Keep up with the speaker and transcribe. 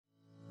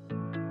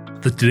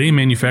The Today in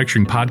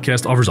Manufacturing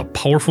podcast offers a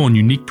powerful and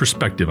unique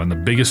perspective on the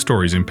biggest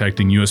stories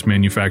impacting U.S.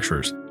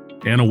 manufacturers.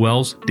 Anna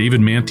Wells,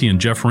 David Manti,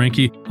 and Jeff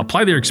Ranke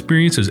apply their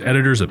experience as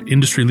editors of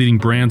industry-leading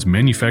brands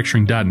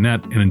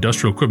Manufacturing.net and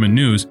Industrial Equipment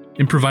News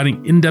in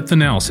providing in-depth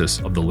analysis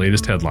of the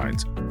latest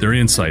headlines. Their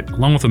insight,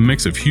 along with a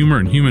mix of humor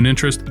and human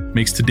interest,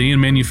 makes Today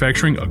in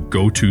Manufacturing a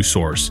go-to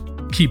source.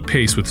 Keep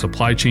pace with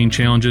supply chain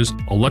challenges,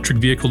 electric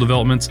vehicle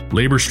developments,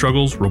 labor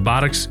struggles,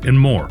 robotics, and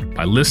more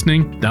by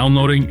listening,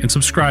 downloading, and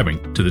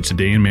subscribing to the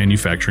Today in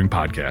Manufacturing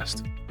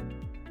podcast.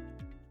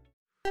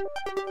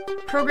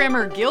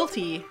 Programmer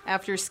guilty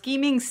after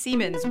scheming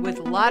Siemens with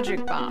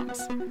logic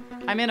bombs.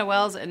 I'm Anna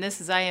Wells, and this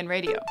is IN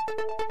Radio.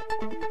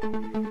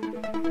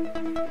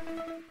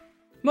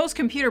 Most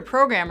computer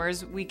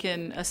programmers, we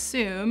can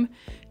assume,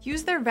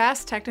 use their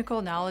vast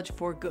technical knowledge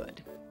for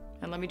good.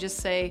 And let me just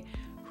say,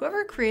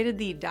 whoever created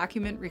the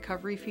document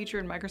recovery feature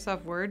in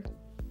Microsoft Word,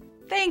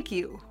 thank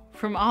you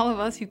from all of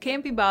us who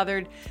can't be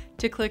bothered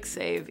to click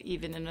save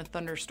even in a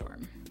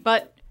thunderstorm.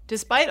 But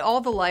despite all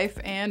the life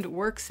and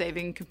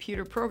work-saving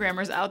computer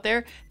programmers out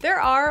there, there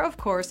are, of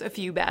course, a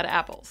few bad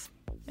apples.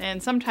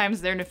 And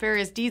sometimes their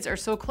nefarious deeds are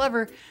so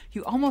clever,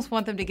 you almost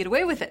want them to get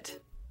away with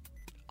it.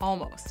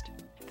 Almost.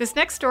 This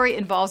next story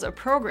involves a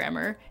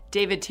programmer,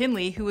 David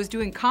Tinley, who was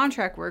doing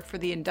contract work for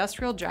the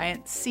industrial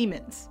giant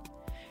Siemens.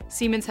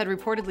 Siemens had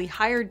reportedly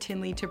hired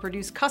Tinley to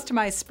produce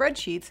customized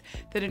spreadsheets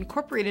that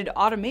incorporated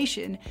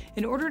automation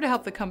in order to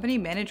help the company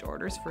manage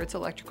orders for its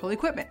electrical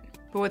equipment.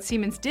 But what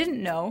Siemens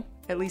didn't know,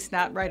 at least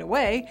not right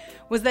away,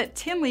 was that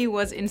Tinley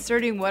was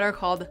inserting what are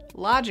called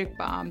logic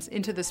bombs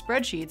into the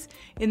spreadsheets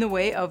in the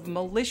way of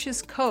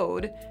malicious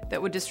code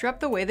that would disrupt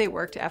the way they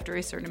worked after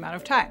a certain amount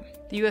of time.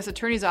 The U.S.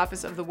 Attorney's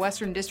Office of the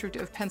Western District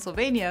of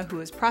Pennsylvania, who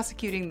is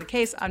prosecuting the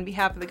case on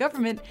behalf of the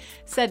government,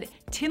 said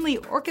Tinley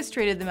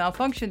orchestrated the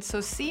malfunctions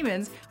so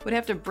Siemens would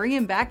have to bring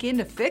him back in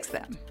to fix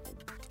them.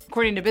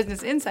 According to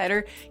Business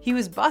Insider, he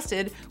was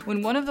busted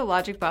when one of the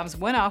logic bombs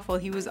went off while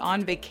he was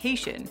on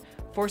vacation,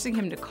 forcing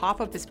him to cough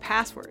up his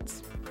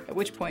passwords, at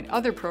which point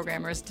other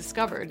programmers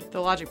discovered the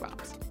logic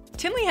bombs.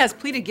 Tinley has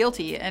pleaded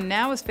guilty and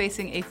now is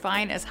facing a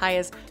fine as high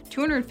as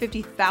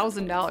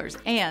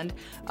 $250,000 and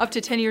up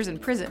to 10 years in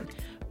prison.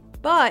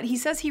 But he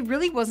says he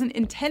really wasn't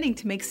intending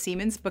to make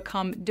Siemens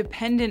become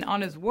dependent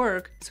on his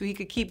work so he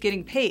could keep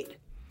getting paid.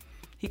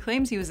 He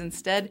claims he was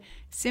instead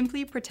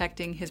simply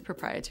protecting his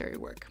proprietary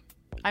work.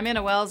 I'm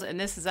Anna Wells, and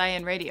this is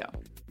IN Radio.